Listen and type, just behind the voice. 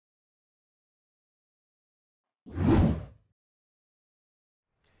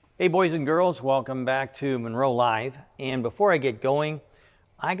Hey boys and girls, welcome back to Munro Live. And before I get going,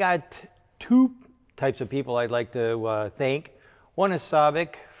 I got two types of people I'd like to thank. One is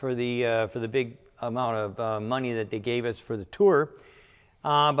SABIC for the big amount of money that they gave us for the tour.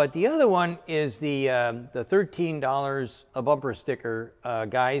 But the other one is the $13 a bumper sticker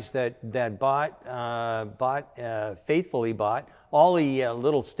guys that faithfully bought all the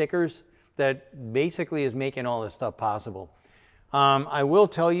little stickers that basically is making all this stuff possible. I will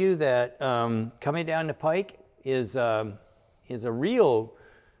tell you that coming down the pike is a real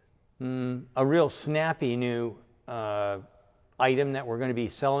snappy new item that we're going to be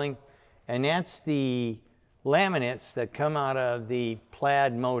selling, and that's the laminates that come out of the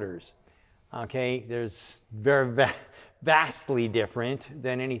Plaid motors. Okay, there's vastly different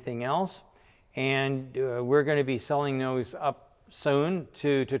than anything else, and we're going to be selling those up soon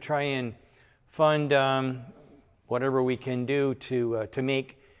to try and fund whatever we can do to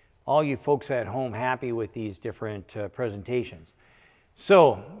make all you folks at home happy with these different presentations.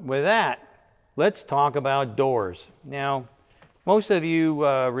 So with that, let's talk about doors. Now, most of you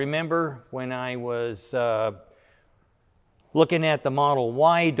remember when I was looking at the Model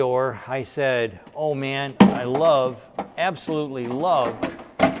Y door, I said, oh man, I absolutely love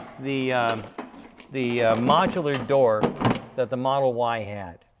the modular door that the Model Y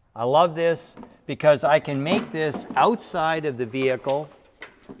had. I love this because I can make this outside the vehicle,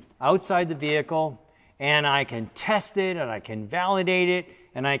 and I can test it and I can validate it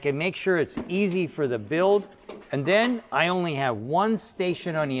and I can make sure it's easy for the build. And then I only have one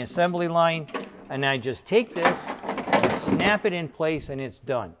station on the assembly line, and I just take this and snap it in place and it's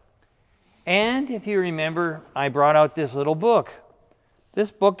done. And if you remember, I brought out this little book.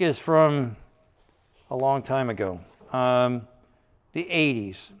 This book is from a long time ago, the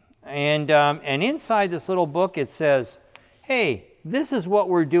 80s. And inside this little book it says, hey, this is what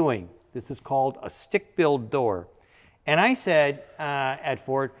we're doing. This is called a stick build door. And I said at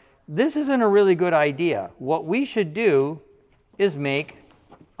Ford, this isn't a really good idea. What we should do is make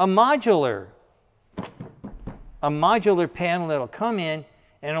a modular panel that'll come in,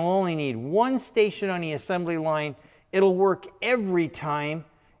 and it'll only need one station on the assembly line. It'll work every time.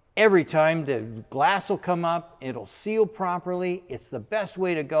 Every time the glass will come up, it'll seal properly. It's the best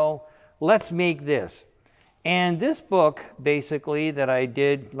way to go. Let's make this. And this book, basically, that I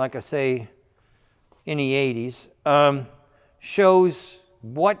did, like I say, in the 80s, shows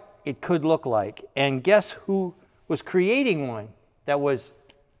what it could look like. And guess who was creating one that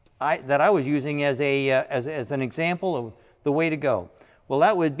I was using as an example of the way to go? Well,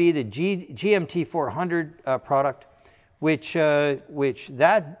 that would be the GMT 400 product. Which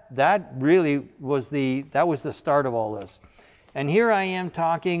that really was the start of all this. And here I am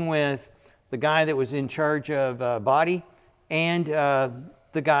talking with the guy that was in charge of body and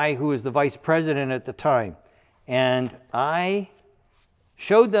the guy who was the vice president at the time. And I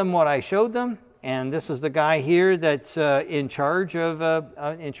showed them what I showed them, and this is the guy here that's in charge of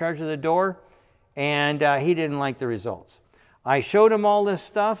the door, and he didn't like the results. I showed him all this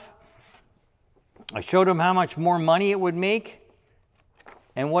stuff. I showed them how much more money it would make,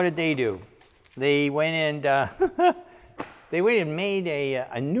 and what did they do? They went and made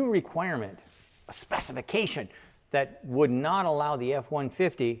a new requirement, a specification that would not allow the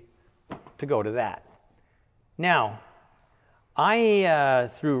F-150 to go to that. Now, I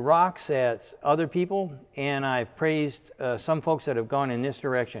threw rocks at other people, and I've praised some folks that have gone in this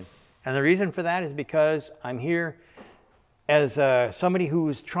direction. And the reason for that is because I'm here as somebody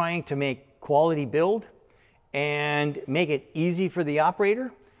who's trying to make quality build and make it easy for the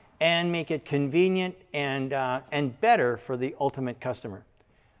operator and make it convenient and better for the ultimate customer.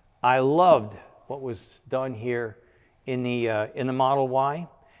 I loved what was done here in the Model Y,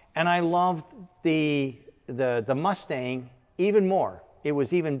 and I loved the Mustang even more. It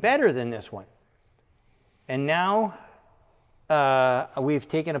was even better than this one. And now we've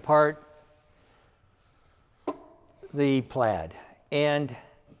taken apart the Plaid, and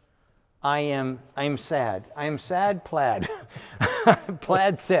I am sad. I am sad Plaid.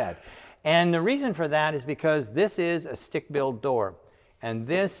 Plaid sad. And the reason for that is because this is a stick build door, and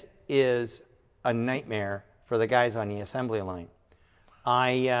this is a nightmare for the guys on the assembly line.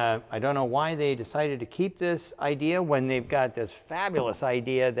 I don't know why they decided to keep this idea when they've got this fabulous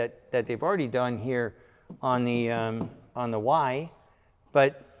idea that they've already done here on the Y,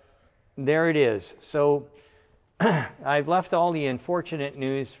 but there it is. So I've left all the unfortunate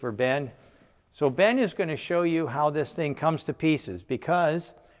news for Ben. So Ben is going to show you how this thing comes to pieces,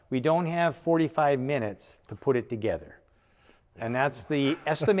 because we don't have 45 minutes to put it together. And that's the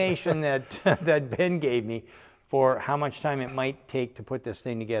estimation that Ben gave me. for how much time it might take to put this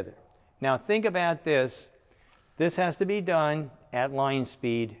thing together. Now think about this. This has to be done at line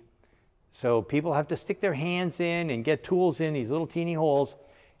speed. So people have to stick their hands in and get tools in these little teeny holes.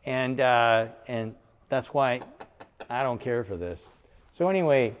 And that's why I don't care for this. So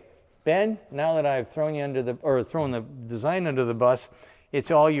anyway, Ben, now that I've thrown you under the, or thrown the design under the bus, it's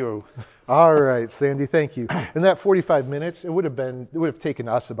all you. All right, Sandy, thank you. In that 45 minutes, it would have taken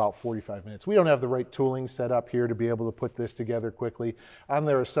us about 45 minutes. We don't have the right tooling set up here to be able to put this together quickly. On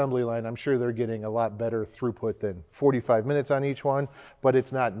their assembly line, I'm sure they're getting a lot better throughput than 45 minutes on each one, but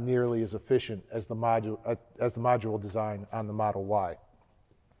it's not nearly as efficient as the module design on the Model Y.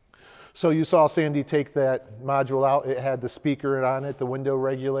 So you saw Sandy take that module out. It had the speaker on it, the window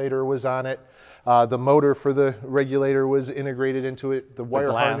regulator was on it. The motor for the regulator was integrated into it. The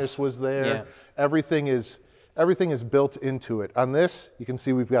wire harness was there. Yeah. Everything is built into it. On this, you can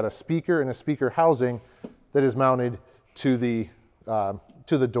see we've got a speaker and a speaker housing that is mounted to the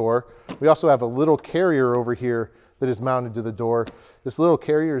door. We also have a little carrier over here that is mounted to the door. This little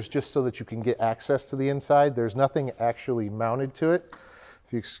carrier is just so that you can get access to the inside. There's nothing actually mounted to it.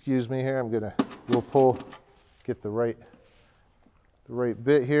 If you excuse me here, we'll get the right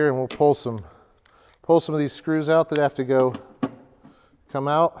bit here, and we'll pull some of these screws out that have to come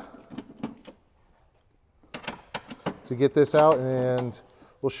out to get this out, and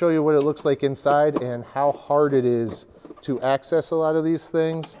we'll show you what it looks like inside and how hard it is to access a lot of these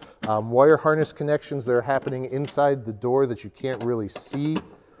things. Wire harness connections that are happening inside the door that you can't really see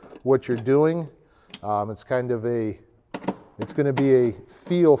what you're doing. It's going to be a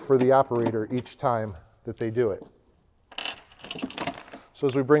feel for the operator each time that they do it. So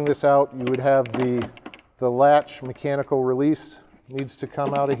as we bring this out, you would have the latch mechanical release needs to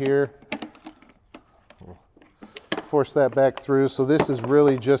come out of here. Force that back through. So this is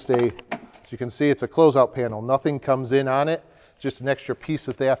really just as you can see, it's a closeout panel. Nothing comes in on it, just an extra piece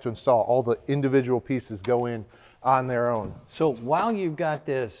that they have to install. All the individual pieces go in on their own. So while you've got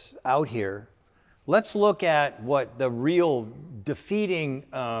this out here, let's look at what the real defeating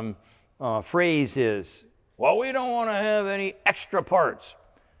phrase is. Well, we don't want to have any extra parts.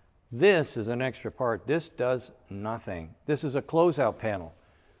 This is an extra part. This does nothing. This is a closeout panel.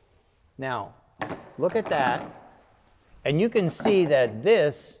 Now, look at that. And you can see that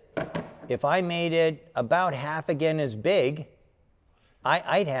this, if I made it about half again as big,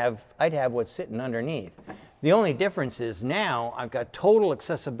 I'd have what's sitting underneath. The only difference is now I've got total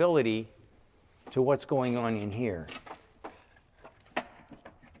accessibility to what's going on in here.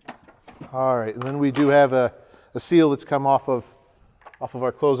 All right, and then we do have a seal that's come off of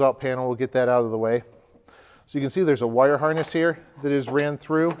our closeout panel. We'll get that out of the way. So you can see there's a wire harness here that is ran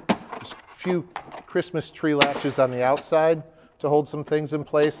through. There's a few Christmas tree latches on the outside to hold some things in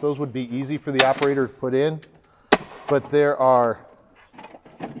place. Those would be easy for the operator to put in. But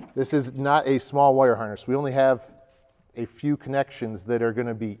this is not a small wire harness. We only have a few connections that are going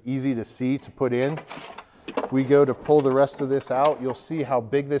to be easy to see to put in. If we go to pull the rest of this out, you'll see how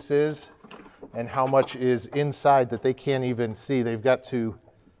big this is and how much is inside that they can't even see. They've got to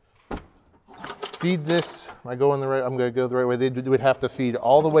feed this. I'm going to go the right way. They would have to feed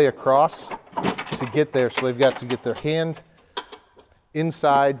all the way across to get there. So they've got to get their hand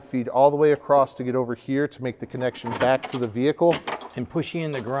inside, feed all the way across to get over here to make the connection back to the vehicle. And pushing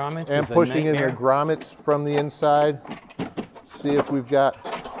in the grommets. And pushing in the grommets from the inside. See if we've got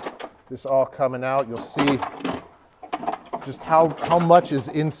this all coming out. You'll see just how much is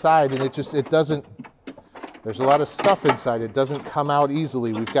inside, and it doesn't, there's a lot of stuff inside. It doesn't come out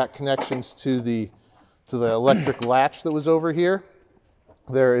easily. We've got connections to the electric latch that was over here.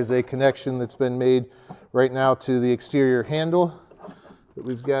 There is a connection that's been made right now to the exterior handle that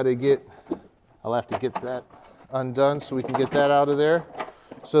we've got to get. I'll have to get that undone so we can get that out of there.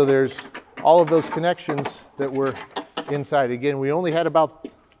 So there's all of those connections that were inside. Again, we only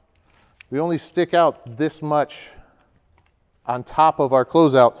stick out this much on top of our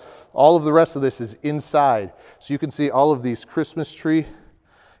closeout. All of the rest of this is inside. So you can see all of these Christmas tree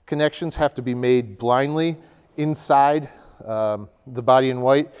connections have to be made blindly inside the body in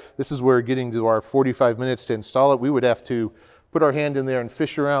white. This is where getting to our 45 minutes to install it, we would have to put our hand in there and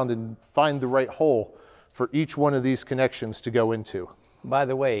fish around and find the right hole for each one of these connections to go into. By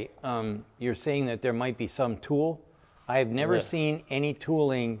the way, you're saying that there might be some tool. I have never seen any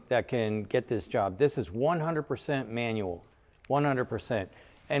tooling that can get this job. This is 100% manual, 100%.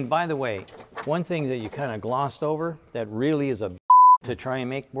 And by the way, one thing that you kind of glossed over that really is a to try and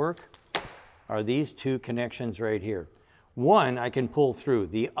make work are these two connections right here. One I can pull through.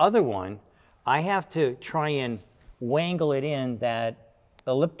 The other one, I have to try and wangle it in that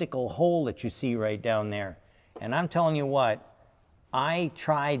elliptical hole that you see right down there. And I'm telling you what, I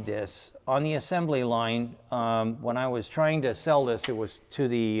tried this on the assembly line when I was trying to sell this. It was to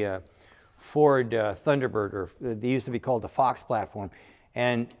the Ford Thunderbird, or they used to be called the Fox platform.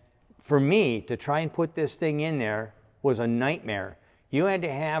 And for me to try and put this thing in there was a nightmare. You had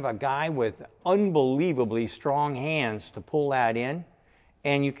to have a guy with unbelievably strong hands to pull that in.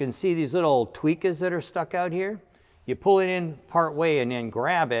 And you can see these little tweakers that are stuck out here. You pull it in part way and then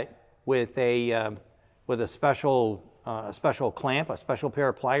grab it with a special clamp, a special pair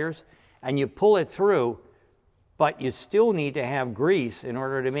of pliers, and you pull it through, but you still need to have grease in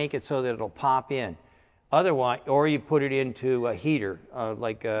order to make it so that it'll pop in. Otherwise, or you put it into a heater,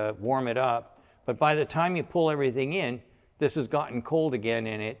 warm it up. But by the time you pull everything in, this has gotten cold again,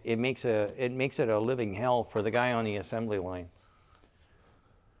 and it makes it a living hell for the guy on the assembly line.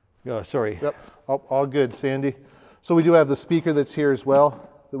 Oh, sorry. Yep, all good, Sandy. So we do have the speaker that's here as well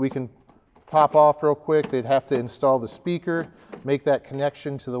that we can pop off real quick. They'd have to install the speaker, make that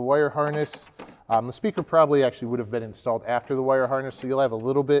connection to the wire harness. The speaker probably actually would have been installed after the wire harness, so you'll have a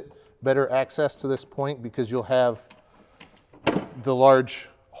little bit better access to this point because you'll have the large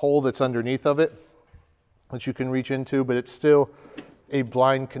hole that's underneath of it that you can reach into, but it's still a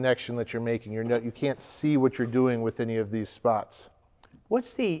blind connection that you're making. You can't see what you're doing with any of these spots.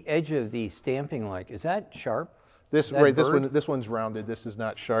 What's the edge of the stamping like? Is that sharp? This one's rounded. This is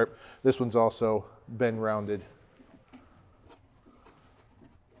not sharp. This one's also been rounded.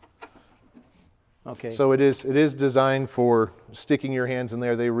 Okay. So it is designed for sticking your hands in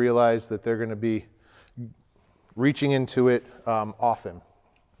there. They realize that they're going to be reaching into it often.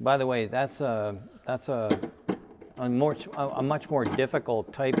 By the way, that's a much more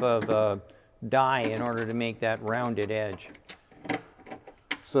difficult type of die in order to make that rounded edge.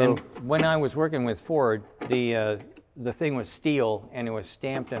 So and when I was working with Ford, the thing was steel and it was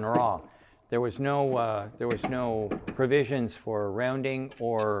stamped and raw. There was no provisions for rounding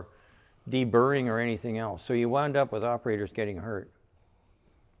or deburring or anything else. So you wound up with operators getting hurt.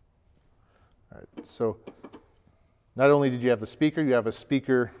 All right, so not only did you have the speaker, you have a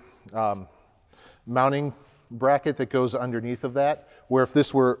speaker mounting bracket that goes underneath of that, where if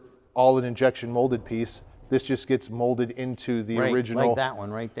this were all an injection molded piece, this just gets molded into the original. Like that one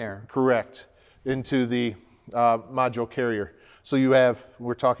right there. Correct, into the module carrier. So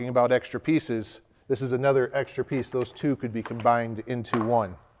we're talking about extra pieces. This is another extra piece. Those two could be combined into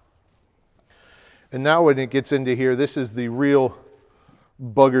one. And now when it gets into here, this is the real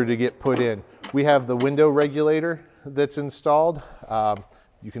bugger to get put in. We have the window regulator that's installed.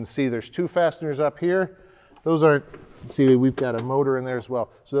 You can see there's two fasteners up here. Those aren't, see, we've got a motor in there as well.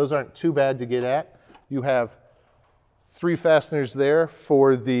 So those aren't too bad to get at. You have 3 fasteners there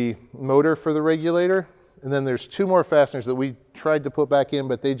for the motor for the regulator. And then there's 2 more fasteners that we tried to put back in,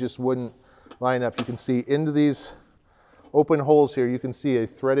 but they just wouldn't line up. You can see into these open holes here, you can see a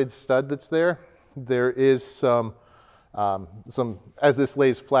threaded stud that's there. There is some, as this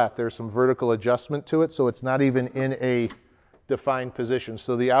lays flat, there's some vertical adjustment to it, so it's not even in a defined position.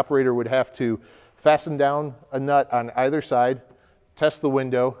 So the operator would have to fasten down a nut on either side, test the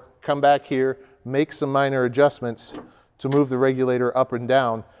window, come back here, make some minor adjustments to move the regulator up and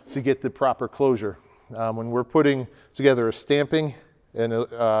down to get the proper closure. When we're putting together a stamping and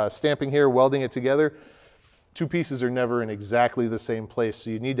a stamping here, welding it together, 2 pieces are never in exactly the same place. So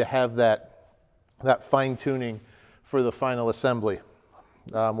you need to have that fine tuning for the final assembly.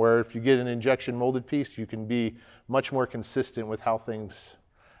 Where if you get an injection molded piece, you can be much more consistent with how things,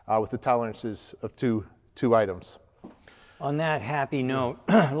 with the tolerances of two items. On that happy note,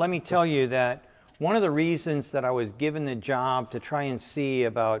 let me tell you that one of the reasons that I was given the job to try and see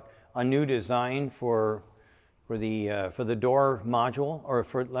about a new design for the door module, or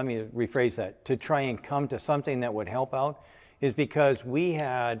let me rephrase that, to try and come to something that would help out, is because we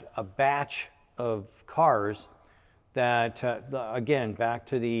had a batch of cars that, again, back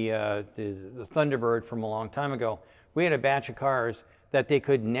to the Thunderbird from a long time ago, we had a batch of cars that they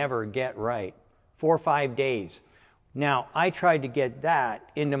could never get right, 4 or 5 days. Now, I tried to get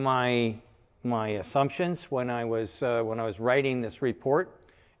that into my assumptions when I was writing this report,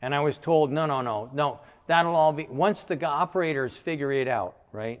 and I was told, no, that'll all be, once the operators figure it out,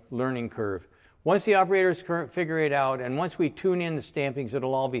 right, learning curve. Once the operators figure it out, and once we tune in the stampings,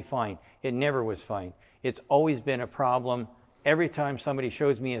 it'll all be fine. It never was fine. It's always been a problem. Every time somebody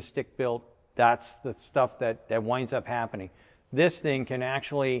shows me a stick built, that's the stuff that winds up happening. This thing can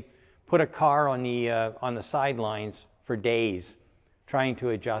actually put a car on the sidelines for days trying to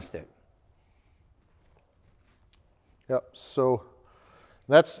adjust it. Yep, so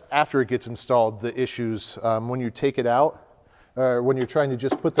that's after it gets installed, the issues. When you take it out, when you're trying to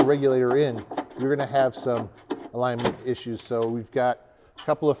just put the regulator in, you're going to have some alignment issues. So we've got a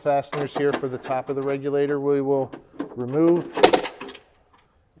couple of fasteners here for the top of the regulator we will remove.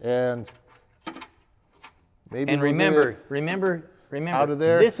 And maybe remember, out of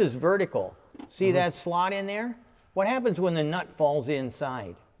there. This is vertical. See that slot in there? What happens when the nut falls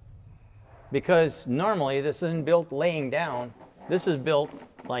inside? Because normally this isn't built laying down. This is built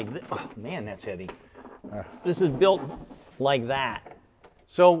like this. Oh man, that's heavy. This is built like that.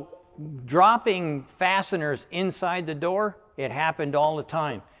 So dropping fasteners inside the door, it happened all the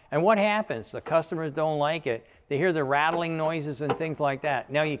time. And what happens? The customers don't like it. They hear the rattling noises and things like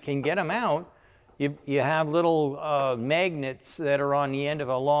that. Now you can get them out. You have little magnets that are on the end of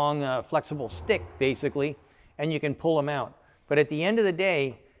a long flexible stick, basically, and you can pull them out. But at the end of the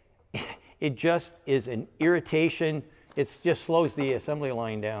day, it just is an irritation. It just slows the assembly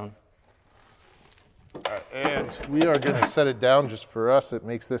line down. And we are going to set it down just for us. It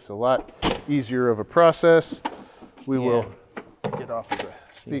makes this a lot easier of a process. We will get off of the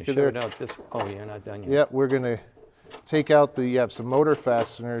speaker there. Oh, you're not done yet. Yep, we're going to take out you have some motor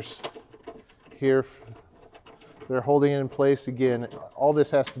fasteners here. They're holding it in place. Again, all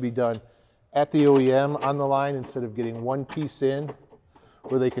this has to be done at the OEM on the line instead of getting one piece in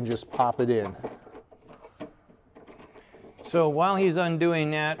where they can just pop it in. So while he's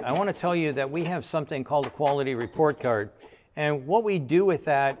undoing that, I want to tell you that we have something called a quality report card. And what we do with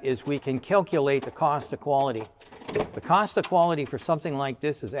that is we can calculate the cost of quality. The cost of quality for something like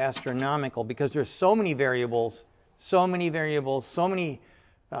this is astronomical because there's so many variables, so many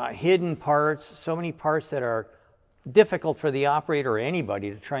hidden parts, so many parts that are difficult for the operator or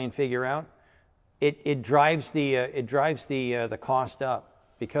anybody to try and figure out. It drives the cost up,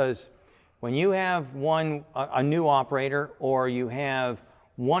 because when you have a new operator, or you have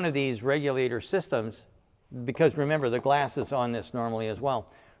one of these regulator systems, because remember the glass is on this normally as well,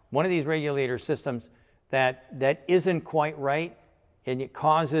 one of these regulator systems that isn't quite right and it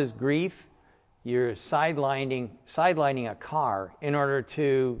causes grief, you're sidelining a car in order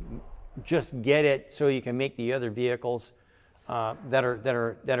to just get it so you can make the other vehicles that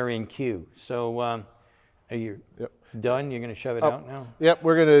are in queue. So are you done? You're going to shove it out now? Yep,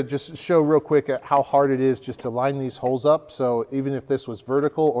 we're going to just show real quick how hard it is just to line these holes up. So even if this was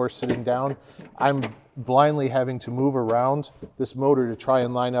vertical or sitting down, I'm blindly having to move around this motor to try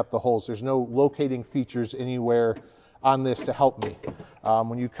and line up the holes. There's no locating features anywhere on this to help me.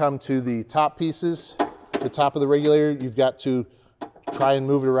 When you come to the top pieces, the top of the regulator, you've got to try and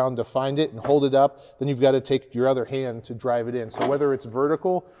move it around to find it and hold it up. Then you've got to take your other hand to drive it in. So whether it's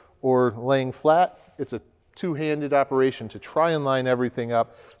vertical or laying flat, it's a two-handed operation to try and line everything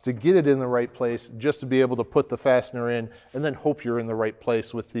up, to get it in the right place, just to be able to put the fastener in and then hope you're in the right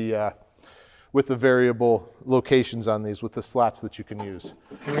place with the variable locations on these, with the slots that you can use.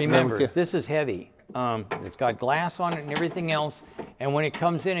 And remember, this is heavy. It's got glass on it and everything else, and when it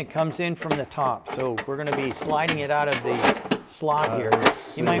comes in from the top. So we're going to be sliding it out of the slot here.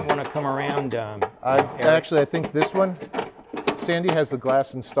 You might want to come around. Actually, I think this one, Sandy, has the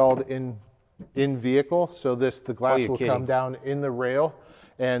glass installed in vehicle, so the glass will come down in the rail,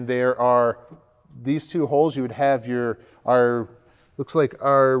 and there are these two holes. You would have looks like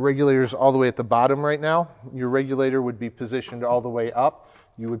our regulator's all the way at the bottom right now. Your regulator would be positioned all the way up.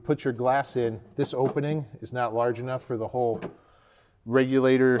 You would put your glass in. This opening is not large enough for the whole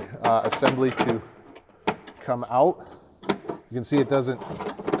regulator assembly to come out. You can see it doesn't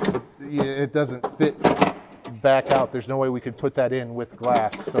fit back out. There's no way we could put that in with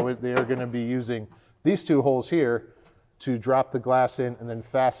glass. So they are going to be using these two holes here to drop the glass in and then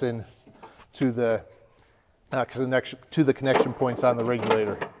fasten to the connection points on the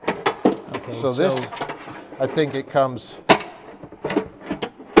regulator. Okay, so this, I think it comes,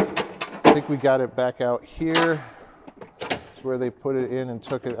 I think we got it back out here. It's where they put it in and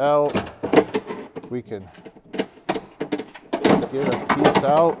took it out. If we can get a piece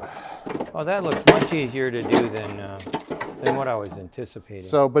out. Oh, that looks much easier to do than what I was anticipating.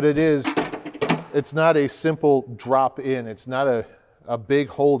 So, but it's not a simple drop in. It's not a big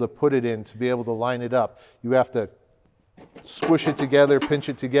hole to put it in to be able to line it up. You have to squish it together, pinch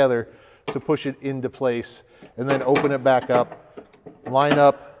it together to push it into place, and then open it back up, line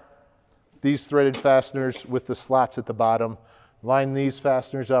up these threaded fasteners with the slots at the bottom, line these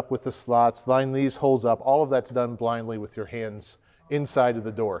fasteners up with the slots, line these holes up. All of that's done blindly with your hands inside of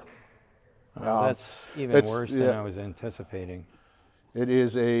the door. That's even worse than I was anticipating. It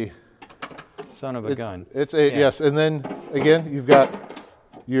is a son of a gun. It's a yes, and then again you've got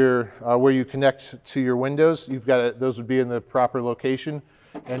your where you connect to your windows. You've got those would be in the proper location,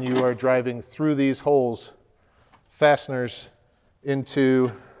 and you are driving through these holes, fasteners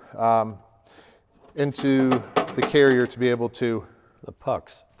into the carrier to be able to, The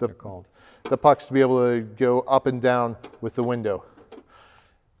pucks, they're called. the pucks to be able to go up and down with the window.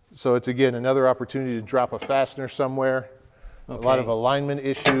 So it's, again, another opportunity to drop a fastener somewhere. Okay. A lot of alignment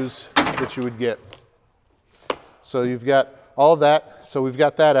issues that you would get. So you've got all of that. So we've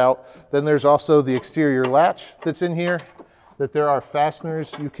got that out. Then there's also the exterior latch that's in here, that there are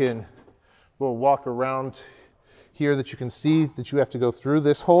fasteners. You can, we'll walk around here that you can see that you have to go through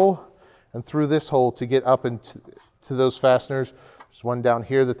this hole and through this hole to get up into those fasteners. There's one down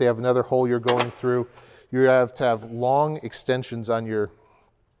here that they have another hole you're going through. You have to have long extensions on your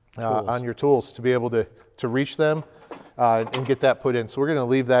tools to be able to reach them and get that put in. So we're going to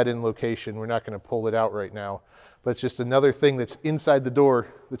leave that in location. We're not going to pull it out right now. But it's just another thing that's inside the door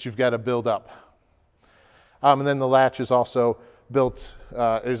that you've got to build up. And then the latch is also built,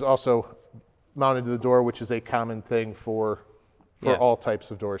 is also mounted to the door, which is a common thing for all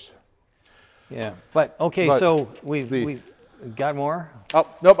types of doors. Yeah, but okay, so we've got more? Oh,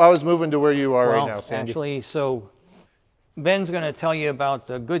 nope, I was moving to where you are right now, Sandy. Actually, so Ben's going to tell you about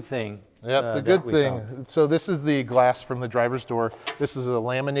the good thing. Yep, the good thing. So this is the glass from the driver's door. This is a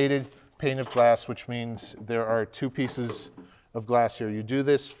laminated pane of glass, which means there are two pieces of glass here. You do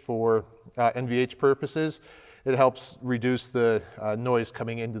this for NVH purposes. It helps reduce the noise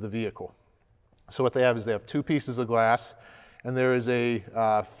coming into the vehicle. So what they have is they have two pieces of glass, and there is a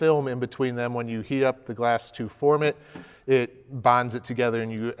film in between them. When you heat up the glass to form it, it bonds it together,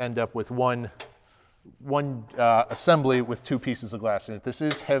 and you end up with one assembly with two pieces of glass in it. This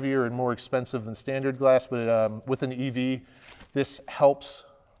is heavier and more expensive than standard glass, but with an EV, this helps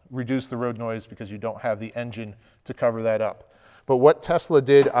reduce the road noise because you don't have the engine to cover that up. But what Tesla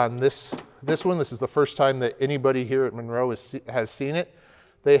did on this one, this is the first time that anybody here at Munro has seen it.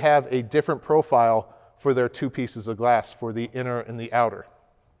 They have a different profile for their two pieces of glass, for the inner and the outer.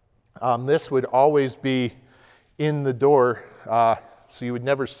 This would always be in the door, so you would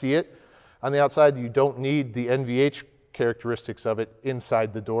never see it. On the outside, you don't need the NVH characteristics of it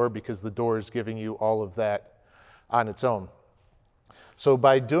inside the door because the door is giving you all of that on its own. So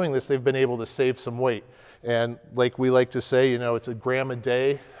by doing this, they've been able to save some weight. And like we like to say, you know, it's a gram a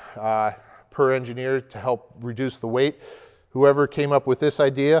day per engineer to help reduce the weight. Whoever came up with this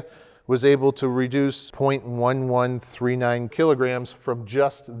idea was able to reduce 0.1139 kilograms from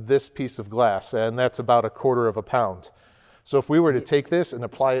just this piece of glass, and that's about 1/4 pound. So if we were to take this and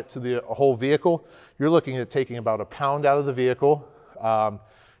apply it to the whole vehicle, you're looking at taking about 1 pound out of the vehicle.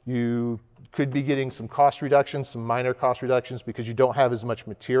 You could be getting some cost reductions, some minor cost reductions, because you don't have as much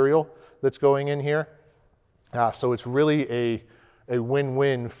material that's going in here. So it's really a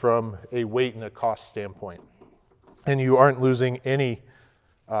win-win from a weight and a cost standpoint. And you aren't losing any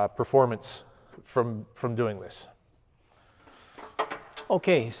performance from doing this.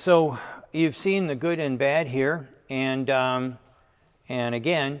 Okay, so you've seen the good and bad here. And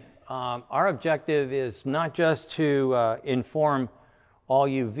again, our objective is not just to inform all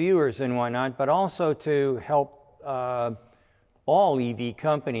you viewers and whatnot, but also to help all EV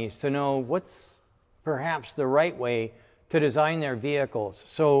companies to know what's perhaps the right way to design their vehicles.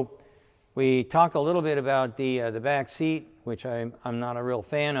 So we talked a little bit about the back seat, which I'm not a real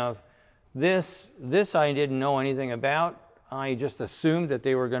fan of. This I didn't know anything about. I just assumed that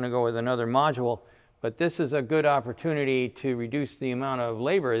they were going to go with another module. But this is a good opportunity to reduce the amount of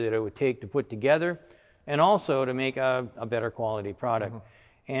labor that it would take to put together, and also to make a better quality product.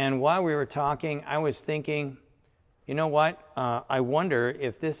 Mm-hmm. And while we were talking, I was thinking, you know what? I wonder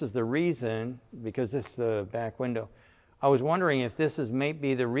if this is the reason, because this is the back window, I was wondering if this is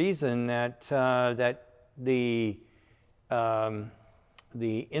maybe the reason that the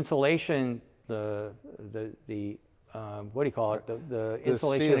insulation, what do you call it? The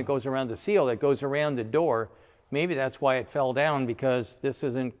insulation that goes around the seal that goes around the door, maybe that's why it fell down, because this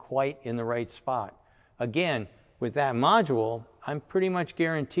isn't quite in the right spot. Again, with that module, I'm pretty much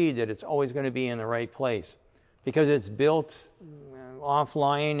guaranteed that it's always going to be in the right place because it's built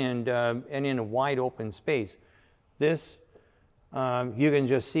offline and in a wide open space. This, you can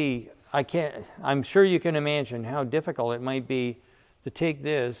just see, I'm sure you can imagine how difficult it might be to take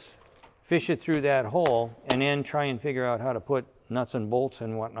this, fish it through that hole, and then try and figure out how to put nuts and bolts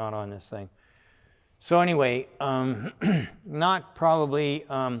and whatnot on this thing. So anyway, not probably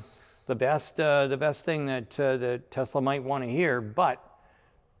the best thing that Tesla might want to hear, but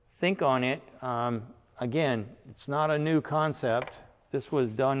think on it. Again, it's not a new concept. This was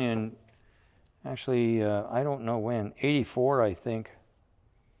done in, actually, I don't know when, 84, I think.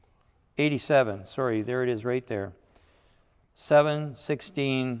 87, sorry, there it is right there.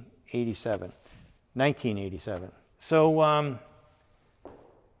 7/16/87, 1987. So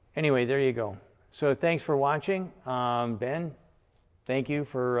anyway, there you go. So thanks for watching. Ben, thank you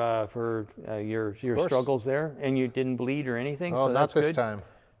for your struggles there. And you didn't bleed or anything, Oh, so not that's this good. time.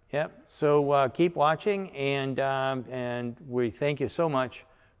 Yep. So keep watching, and we thank you so much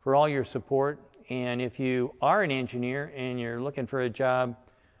for all your support. And if you are an engineer and you're looking for a job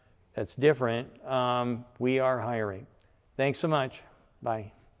that's different, we are hiring. Thanks so much.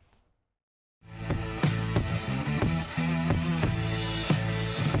 Bye.